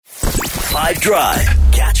5 Drive.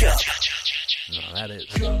 Catch up. That is.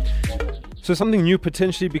 So something new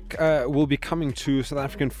potentially will be coming to South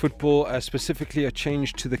African football, specifically a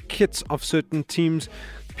change to the kits of certain teams.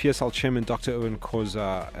 PSL chairman Dr. Owen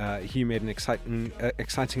Khoza, he made an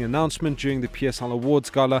exciting announcement during the PSL Awards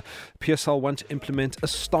Gala. PSL want to implement a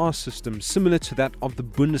star system similar to that of the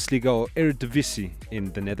Bundesliga or Eredivisie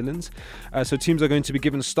in the Netherlands. So teams are going to be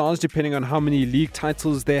given stars depending on how many league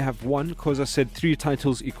titles they have won. Khoza said 3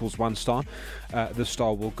 titles equals 1 star. The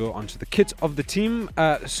star will go onto the kit of the team.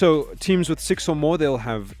 So teams with 6 or more, they'll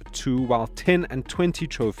have 2, while 10 and 20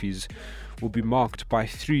 trophies will be marked by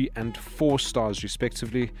 3 and 4 stars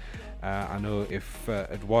respectively. I know if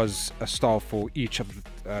it was a star for each of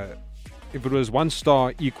if it was 1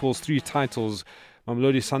 star equals 3 titles,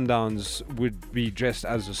 Mamelodi Sundowns would be dressed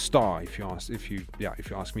as a star if you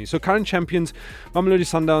ask me. So current champions Mamelodi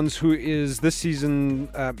Sundowns, who is this season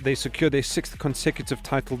they secured their 6th consecutive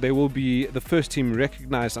title. They will be the first team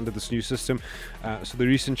recognized under this new system. So the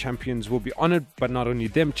recent champions will be honored, but not only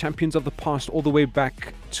them, champions of the past all the way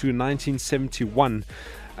back to 1971.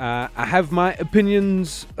 I have my opinion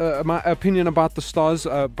about the stars,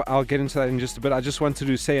 but I'll get into that in just a bit. I just wanted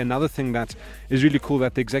to say another thing that is really cool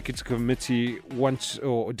that the executive committee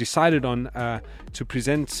decided on to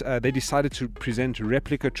present. They decided to present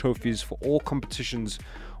replica trophies for all competitions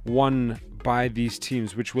won by these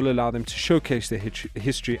teams, which will allow them to showcase their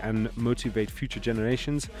history and motivate future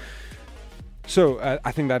generations. So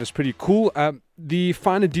I think that is pretty cool. The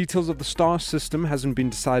finer details of the star system hasn't been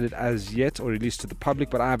decided as yet or released to the public,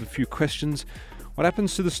 but I have a few questions. What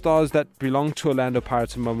happens to the stars that belong to Orlando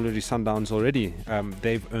Pirates and Mamelodi Sundowns already?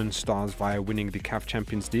 They've earned stars via winning the CAF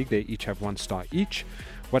Champions League. They each have 1 star each.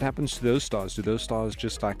 What happens to those stars? Do those stars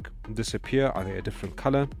just disappear? Are they a different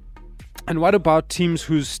color? And what about teams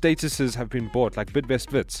whose statuses have been bought, like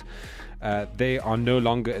Bidvest Wits? They are no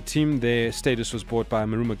longer a team. Their status was bought by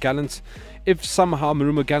Marumo Gallants. If somehow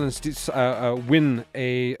Marumo Gallants win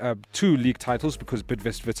 2 league titles, because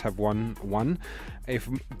Bidvest Wits have won 1, if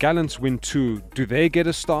Gallants win 2, do they get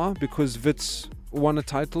a star because Wits won a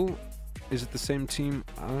title? Is it the same team?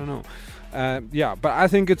 I don't know. But I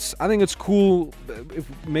think it's cool. If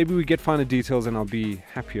maybe we get finer details, and I'll be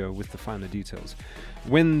happier with the finer details.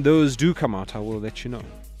 When those do come out, I will let you know.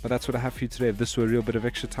 But that's what I have for you today. If this were a real bit of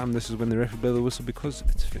extra time, this is when the ref will blow the whistle, because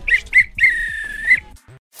it's finished.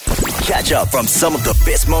 Catch up from some of the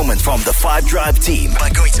best moments from the 5 Drive team by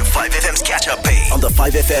going to 5FM's catch up page on the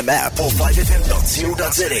 5FM app or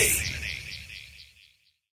 5FM.co.za.